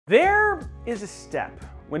There is a step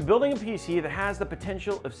when building a PC that has the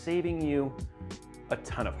potential of saving you a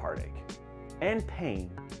ton of heartache and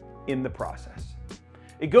pain in the process.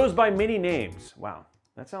 It goes by many names. Wow,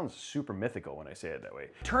 that sounds super mythical when I say it that way.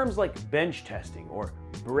 Terms like bench testing or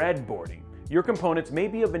breadboarding. Your components may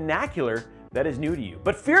be a vernacular that is new to you,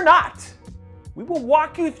 but fear not. We will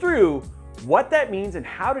walk you through what that means and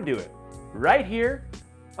how to do it right here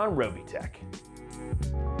on Robeytech.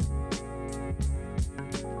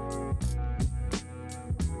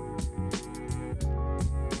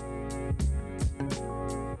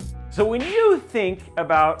 So when you think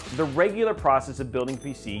about the regular process of building a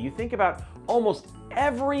PC, you think about almost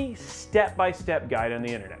every step-by-step guide on the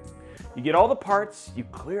internet. You get all the parts, you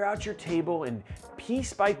clear out your table, and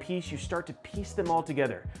piece by piece you start to piece them all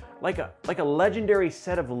together. Like a legendary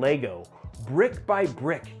set of Lego, brick by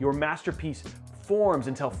brick, your masterpiece forms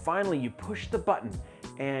until finally you push the button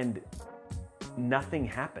and nothing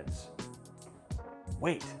happens.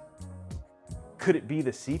 Wait, could it be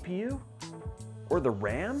the CPU? Or the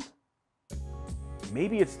RAM?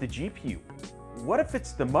 Maybe it's the GPU. What if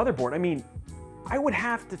it's the motherboard? I mean, I would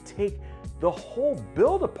have to take the whole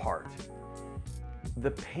build apart.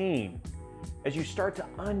 The pain as you start to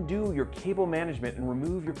undo your cable management and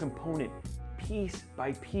remove your component piece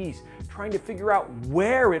by piece, trying to figure out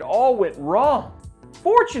where it all went wrong.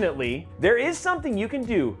 Fortunately, there is something you can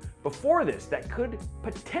do before this that could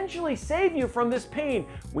potentially save you from this pain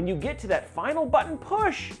when you get to that final button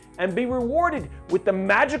push and be rewarded with the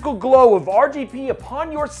magical glow of RGB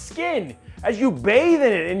upon your skin as you bathe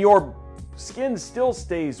in it and your skin still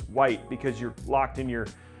stays white because you're locked in your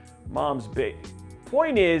mom's bed.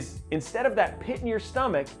 Point is, instead of that pit in your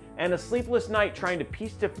stomach and a sleepless night trying to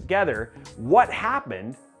piece together what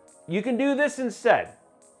happened, you can do this instead.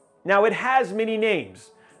 Now, it has many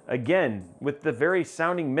names, again, with the very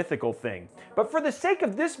sounding mythical thing. But for the sake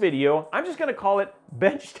of this video, I'm just gonna call it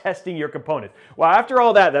bench testing your components. Well, after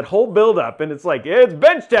all that whole build-up, and it's like, it's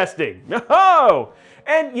bench testing, no!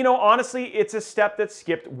 And you know, honestly, it's a step that's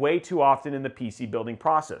skipped way too often in the PC building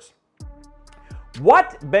process.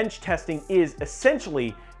 What bench testing is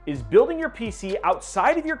essentially is building your PC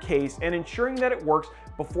outside of your case and ensuring that it works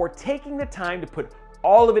before taking the time to put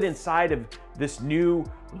all of it inside of this new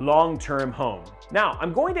long-term home. Now,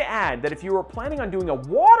 I'm going to add that if you were planning on doing a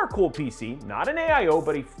water-cooled PC, not an AIO,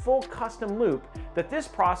 but a full custom loop, that this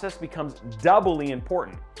process becomes doubly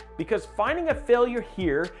important. Because finding a failure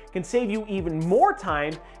here can save you even more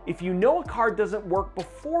time if you know a card doesn't work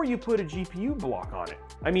before you put a GPU block on it.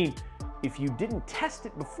 I mean, if you didn't test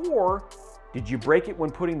it before, did you break it when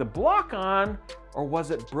putting the block on, or was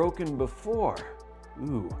it broken before?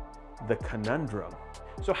 Ooh, the conundrum.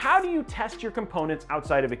 So how do you test your components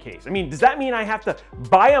outside of a case? I mean, does that mean I have to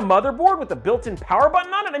buy a motherboard with a built-in power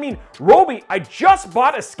button on it? I mean, Robey, I just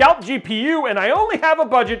bought a scalp GPU and I only have a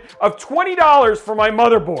budget of $20 for my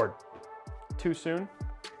motherboard. Too soon?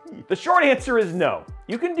 The short answer is no.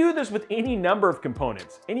 You can do this with any number of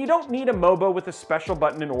components, and you don't need a MOBA with a special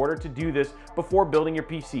button in order to do this before building your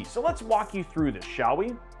PC. So let's walk you through this, shall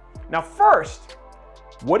we? Now first,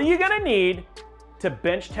 what are you gonna need to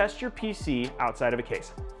bench test your PC outside of a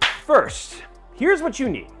case? First, here's what you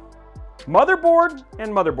need. Motherboard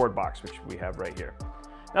and motherboard box, which we have right here.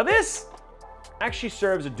 Now this actually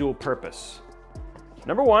serves a dual purpose.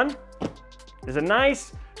 Number one is a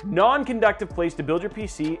nice non-conductive place to build your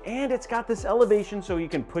PC, and it's got this elevation so you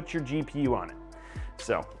can put your GPU on it.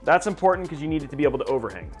 So that's important because you need it to be able to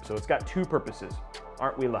overhang. So it's got two purposes.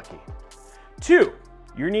 Aren't we lucky? Two,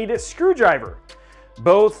 you need a screwdriver.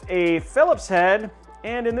 Both a Phillips head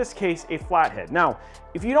and in this case a flathead. Now,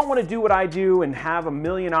 if you don't want to do what I do and have a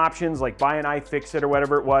million options like buy an iFixit or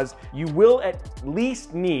whatever it was, you will at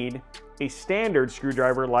least need a standard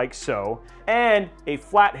screwdriver like so and a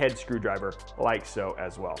flathead screwdriver like so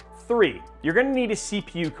as well. Three, you're going to need a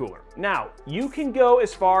CPU cooler. Now, you can go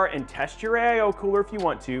as far and test your AIO cooler if you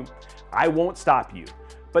want to. I won't stop you,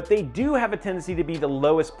 but they do have a tendency to be the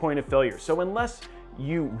lowest point of failure. So unless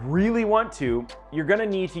you really want to, you're gonna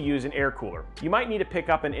need to use an air cooler. You might need to pick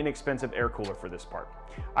up an inexpensive air cooler for this part.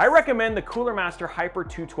 I recommend the Cooler Master Hyper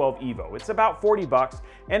 212 Evo. It's about 40 bucks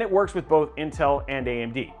and it works with both Intel and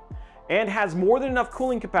AMD and has more than enough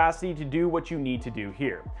cooling capacity to do what you need to do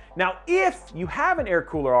here. Now, if you have an air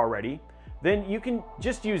cooler already, then you can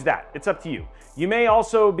just use that. It's up to you. You may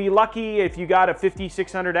also be lucky if you got a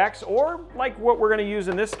 5600X or like what we're gonna use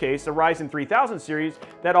in this case, a Ryzen 3000 series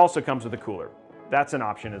that also comes with a cooler. That's an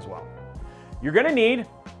option as well. You're gonna need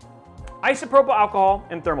isopropyl alcohol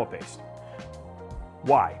and thermal paste.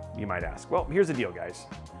 Why, you might ask? Well, here's the deal, guys.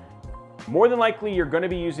 More than likely, you're gonna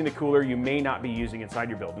be using the cooler you may not be using inside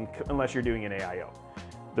your building unless you're doing an AIO.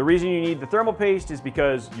 The reason you need the thermal paste is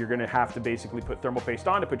because you're gonna have to basically put thermal paste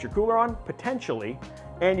on to put your cooler on, potentially,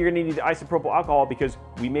 and you're gonna need the isopropyl alcohol because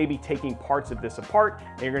we may be taking parts of this apart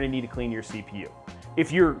and you're gonna need to clean your CPU.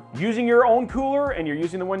 If you're using your own cooler and you're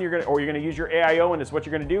using the one you're gonna use your AIO and it's what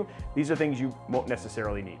you're gonna do, these are things you won't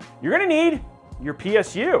necessarily need. You're gonna need your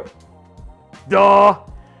PSU. Duh!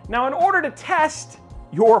 Now, in order to test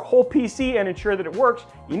your whole PC and ensure that it works,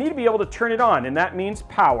 you need to be able to turn it on, and that means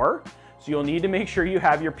power. So you'll need to make sure you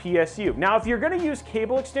have your PSU. Now, if you're gonna use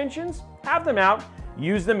cable extensions, have them out,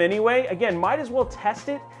 use them anyway. Again, might as well test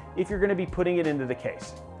it if you're gonna be putting it into the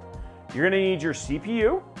case. You're gonna need your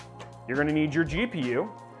CPU, you're gonna need your GPU,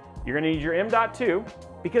 you're gonna need your M.2,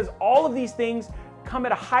 because all of these things come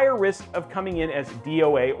at a higher risk of coming in as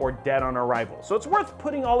DOA or dead on arrival. So it's worth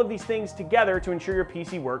putting all of these things together to ensure your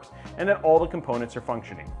PC works and that all the components are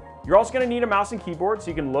functioning. You're also gonna need a mouse and keyboard so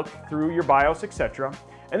you can look through your BIOS, etc.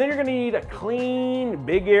 And then you're gonna need a clean,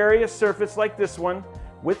 big area surface like this one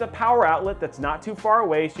with a power outlet that's not too far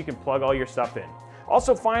away so you can plug all your stuff in.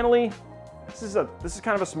 Also, finally, this is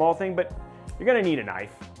kind of a small thing, but you're gonna need a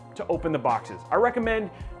knife to open the boxes. I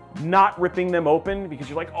recommend not ripping them open because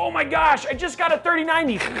you're like, oh my gosh, I just got a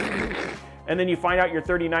 3090. And then you find out your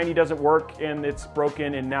 3090 doesn't work and it's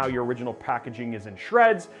broken and now your original packaging is in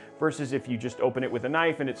shreds versus if you just open it with a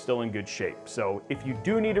knife and it's still in good shape. So if you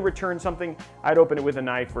do need to return something, I'd open it with a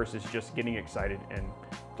knife versus just getting excited and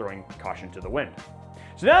throwing caution to the wind.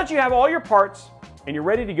 So now that you have all your parts and you're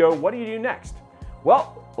ready to go, what do you do next?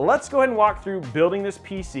 Well, let's go ahead and walk through building this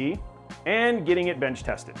PC and getting it bench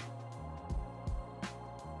tested.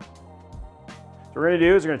 So what we're gonna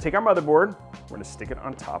do is we're gonna take our motherboard, we're gonna stick it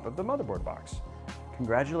on top of the motherboard box.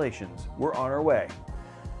 Congratulations, we're on our way.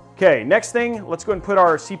 Okay, next thing, let's go ahead and put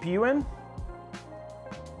our CPU in.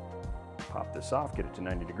 Pop this off, get it to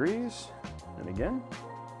 90 degrees. And again,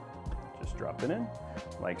 just drop it in,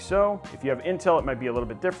 like so. If you have Intel, it might be a little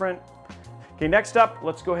bit different. Okay, next up,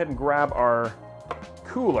 let's go ahead and grab our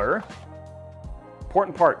cooler.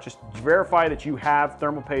 Important part, just verify that you have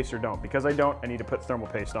thermal paste or don't. Because I don't, I need to put thermal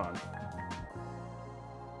paste on.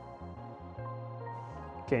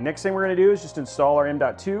 Okay, next thing we're gonna do is just install our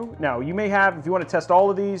M.2. Now, you may have, if you wanna test all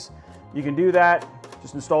of these, you can do that.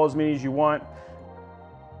 Just install as many as you want.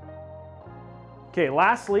 Okay,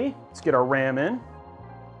 lastly, let's get our RAM in.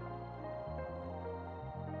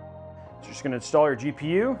 So you're just gonna install your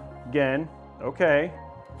GPU. Again, okay.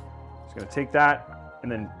 Just gonna take that and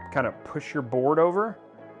then kind of push your board over,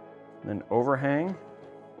 and then overhang.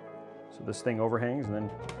 So this thing overhangs and then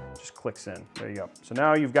just clicks in. There you go. So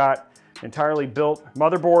now you've got entirely built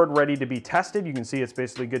motherboard ready to be tested. You can see it's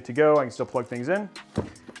basically good to go. I can still plug things in.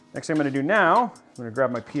 Next thing I'm gonna do now, I'm gonna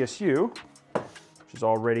grab my PSU, which is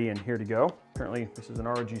all ready and here to go. Apparently this is an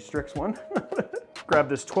ROG Strix one. Grab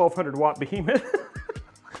this 1200 watt behemoth.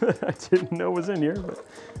 I didn't know was in here, but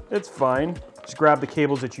it's fine. Just grab the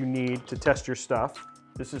cables that you need to test your stuff.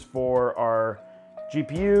 This is for our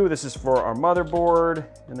GPU, this is for our motherboard,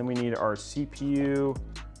 and then we need our CPU,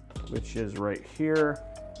 which is right here.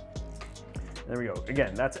 There we go.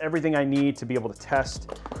 Again, that's everything I need to be able to test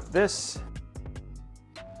this.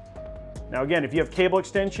 Now again, if you have cable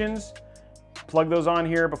extensions, plug those on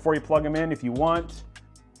here before you plug them in if you want.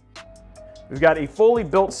 We've got a fully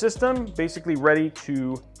built system, basically ready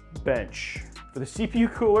to bench. For the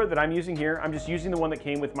CPU cooler that I'm using here, I'm just using the one that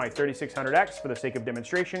came with my 3600X for the sake of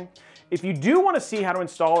demonstration. If you do want to see how to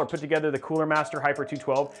install or put together the Cooler Master Hyper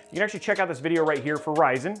 212, you can actually check out this video right here for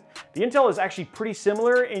Ryzen. The Intel is actually pretty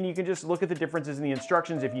similar and you can just look at the differences in the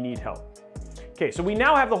instructions if you need help. Okay, so we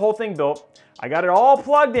now have the whole thing built. I got it all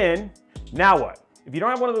plugged in. Now what? If you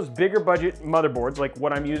don't have one of those bigger budget motherboards like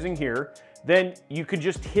what I'm using here, then you could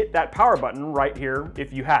just hit that power button right here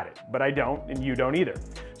if you had it, but I don't and you don't either.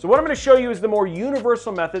 So what I'm gonna show you is the more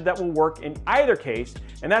universal method that will work in either case,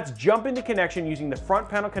 and that's jump into connection using the front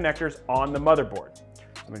panel connectors on the motherboard. So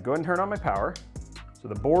I'm gonna go ahead and turn on my power. So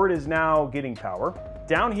the board is now getting power.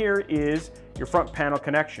 Down here is your front panel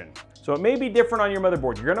connection. So it may be different on your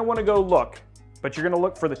motherboard. You're gonna wanna go look, but you're gonna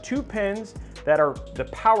look for the 2 pins that are the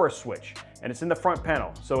power switch, and it's in the front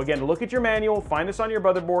panel. So again, look at your manual, find this on your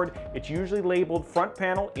motherboard. It's usually labeled front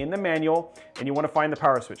panel in the manual, and you wanna find the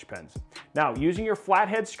power switch pins. Now, using your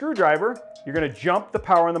flathead screwdriver, you're gonna jump the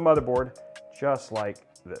power on the motherboard just like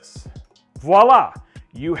this. Voila,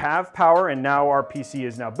 you have power, and now our PC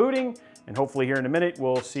is now booting, and hopefully here in a minute,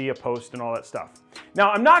 we'll see a post and all that stuff.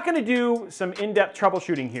 Now, I'm not gonna do some in-depth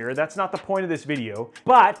troubleshooting here. That's not the point of this video,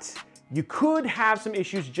 but you could have some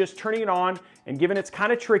issues just turning it on, and given it's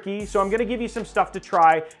kind of tricky, so I'm gonna give you some stuff to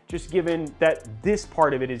try, just given that this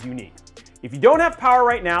part of it is unique. If you don't have power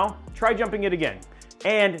right now, try jumping it again.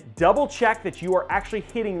 and double check that you are actually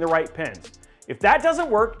hitting the right pins. If that doesn't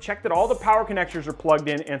work, check that all the power connectors are plugged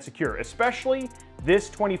in and secure, especially this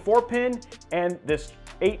 24 pin and this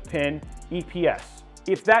 8 pin EPS.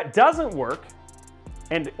 If that doesn't work,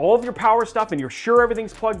 and all of your power stuff and you're sure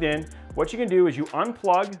everything's plugged in, what you can do is you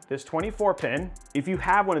unplug this 24 pin. If you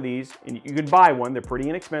have one of these, and you can buy one, they're pretty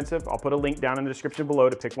inexpensive. I'll put a link down in the description below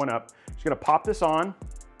to pick one up. Just gonna pop this on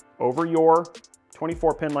over your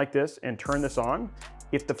 24 pin like this and turn this on.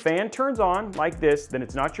 If the fan turns on like this, then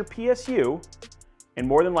it's not your PSU, and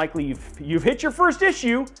more than likely you've hit your first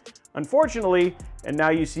issue, unfortunately, and now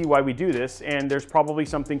you see why we do this, and there's probably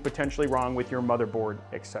something potentially wrong with your motherboard,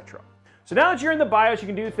 etc. So now that you're in the BIOS, you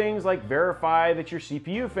can do things like verify that your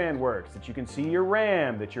CPU fan works, that you can see your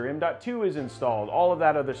RAM, that your M.2 is installed, all of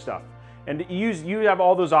that other stuff. And you have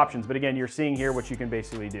all those options, but again, you're seeing here what you can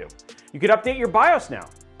basically do. You could update your BIOS now,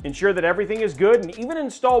 ensure that everything is good, and even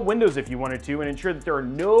install Windows if you wanted to, and ensure that there are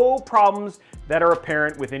no problems that are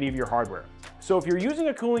apparent with any of your hardware. So if you're using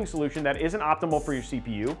a cooling solution that isn't optimal for your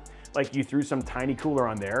CPU, like you threw some tiny cooler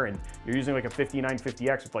on there and you're using like a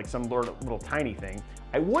 5950X with like some little tiny thing,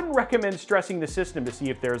 I wouldn't recommend stressing the system to see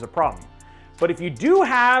if there's a problem. But if you do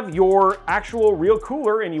have your actual real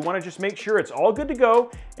cooler and you want to just make sure it's all good to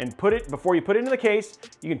go and put it before you put it into the case,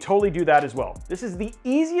 you can totally do that as well. This is the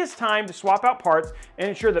easiest time to swap out parts and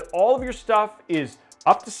ensure that all of your stuff is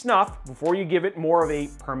up to snuff before you give it more of a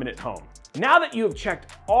permanent home. Now that you have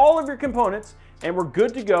checked all of your components and we're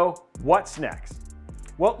good to go, what's next?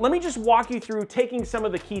 Well, let me just walk you through taking some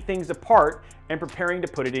of the key things apart and preparing to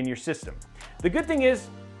put it in your system. The good thing is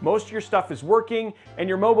most of your stuff is working and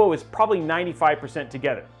your Mobo is probably 95%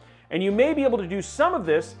 together. And you may be able to do some of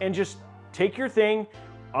this and just take your thing,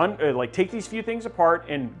 take these few things apart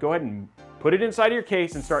and go ahead and put it inside of your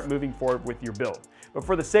case and start moving forward with your build. But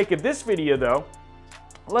for the sake of this video though,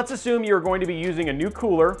 let's assume you're going to be using a new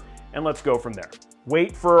cooler and let's go from there.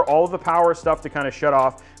 Wait for all of the power stuff to kind of shut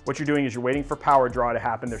off. What you're doing is you're waiting for power draw to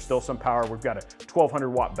happen. There's still some power. We've got a 1200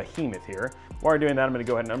 watt behemoth here. While we're doing that, I'm gonna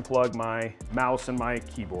go ahead and unplug my mouse and my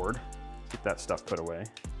keyboard. Get that stuff put away.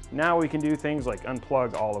 Now we can do things like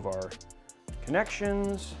unplug all of our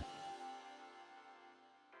connections.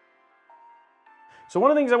 So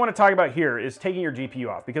one of the things I want to talk about here is taking your GPU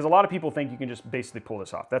off, because a lot of people think you can just basically pull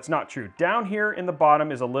this off. That's not true. Down here in the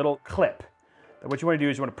bottom is a little clip. What you want to do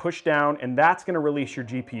is you want to push down, and that's going to release your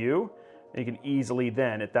GPU. And you can easily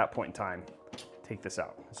then, at that point in time, take this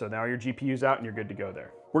out. So now your GPU's out and you're good to go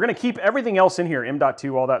there. We're going to keep everything else in here,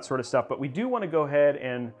 M.2, all that sort of stuff, but we do want to go ahead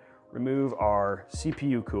and remove our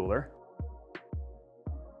CPU cooler.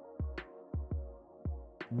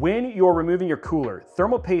 When you're removing your cooler,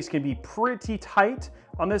 thermal paste can be pretty tight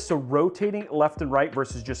on this, so rotating left and right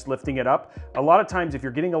versus just lifting it up. A lot of times if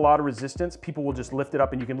you're getting a lot of resistance, people will just lift it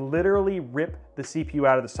up and you can literally rip the CPU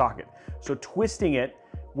out of the socket. So twisting it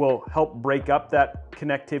will help break up that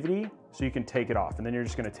connectivity so you can take it off. And then you're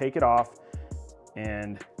just gonna take it off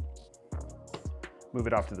and move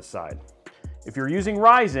it off to the side. If you're using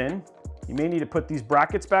Ryzen, you may need to put these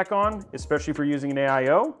brackets back on, especially if you're using an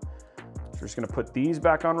AIO. So we're just gonna put these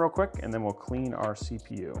back on real quick and then we'll clean our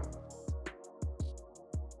CPU.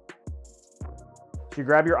 So you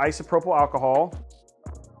grab your isopropyl alcohol.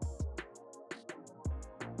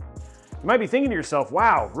 You might be thinking to yourself,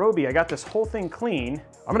 wow, Robey, I got this whole thing clean.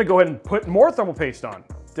 I'm gonna go ahead and put more thermal paste on.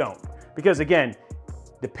 Don't, because again,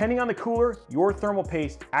 depending on the cooler, your thermal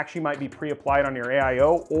paste actually might be pre-applied on your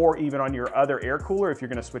AIO or even on your other air cooler if you're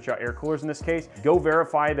gonna switch out air coolers in this case. Go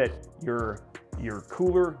verify that your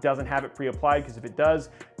cooler doesn't have it pre-applied, because if it does,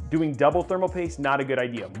 doing double thermal paste, not a good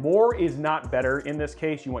idea. More is not better in this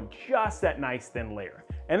case. You want just that nice thin layer.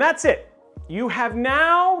 And that's it. You have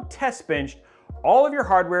now test benched all of your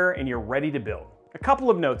hardware and you're ready to build. A couple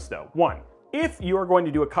of notes though. One, if you are going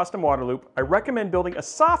to do a custom water loop, I recommend building a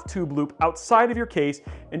soft tube loop outside of your case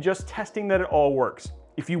and just testing that it all works.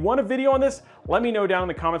 If you want a video on this, let me know down in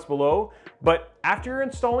the comments below. But after you're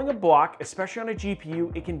installing a block, especially on a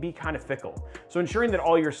GPU, it can be kind of fickle. So ensuring that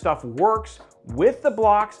all your stuff works with the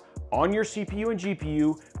blocks on your CPU and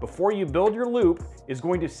GPU before you build your loop is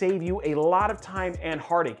going to save you a lot of time and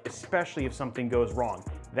heartache, especially if something goes wrong.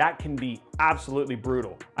 That can be absolutely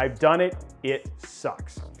brutal. I've done it, it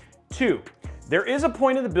sucks. Two, there is a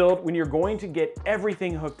point in the build when you're going to get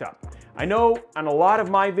everything hooked up. I know on a lot of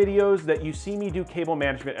my videos that you see me do cable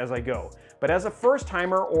management as I go, but as a first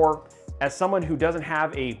timer or as someone who doesn't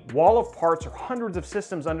have a wall of parts or hundreds of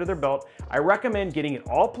systems under their belt, I recommend getting it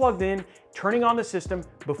all plugged in, turning on the system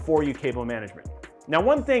before you cable management. Now,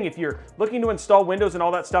 one thing, if you're looking to install Windows and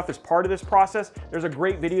all that stuff as part of this process, there's a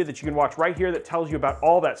great video that you can watch right here that tells you about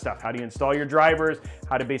all that stuff. How do you install your drivers,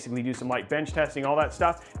 how to basically do some light bench testing, all that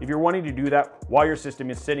stuff, if you're wanting to do that while your system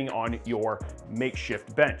is sitting on your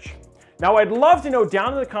makeshift bench. Now, I'd love to know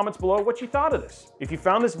down in the comments below what you thought of this. If you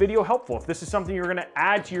found this video helpful, if this is something you're gonna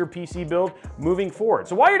add to your PC build moving forward.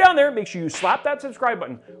 So while you're down there, make sure you slap that subscribe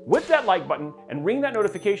button with that like button and ring that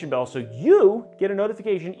notification bell so you get a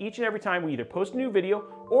notification each and every time we either post a new video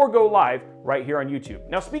or go live right here on YouTube.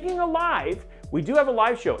 Now, speaking of live, we do have a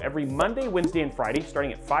live show every Monday, Wednesday, and Friday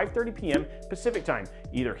starting at 5:30 p.m. Pacific time,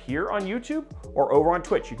 either here on YouTube or over on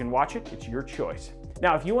Twitch. You can watch it, it's your choice.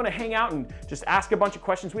 Now, if you want to hang out and just ask a bunch of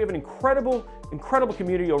questions, we have an incredible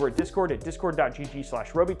community over at Discord at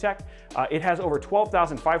discord.gg/Robeytech. It has over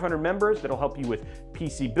 12,500 members that'll help you with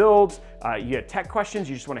PC builds. You get tech questions,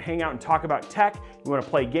 you just want to hang out and talk about tech, you want to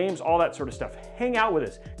play games, all that sort of stuff. Hang out with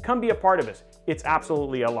us, come be a part of us. It's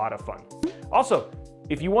absolutely a lot of fun. Also,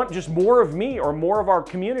 if you want just more of me or more of our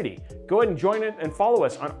community, go ahead and join it and follow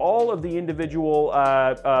us on all of the individual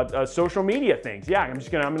social media things. Yeah, I'm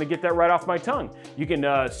gonna get that right off my tongue. You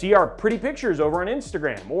can see our pretty pictures over on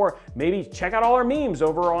Instagram, or maybe check out all our memes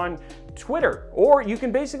over on Twitter, or you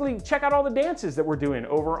can basically check out all the dances that we're doing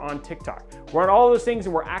over on TikTok. We're on all those things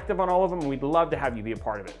and we're active on all of them, and we'd love to have you be a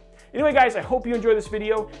part of it. Anyway, guys, I hope you enjoyed this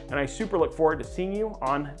video, and I super look forward to seeing you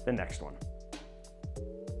on the next one.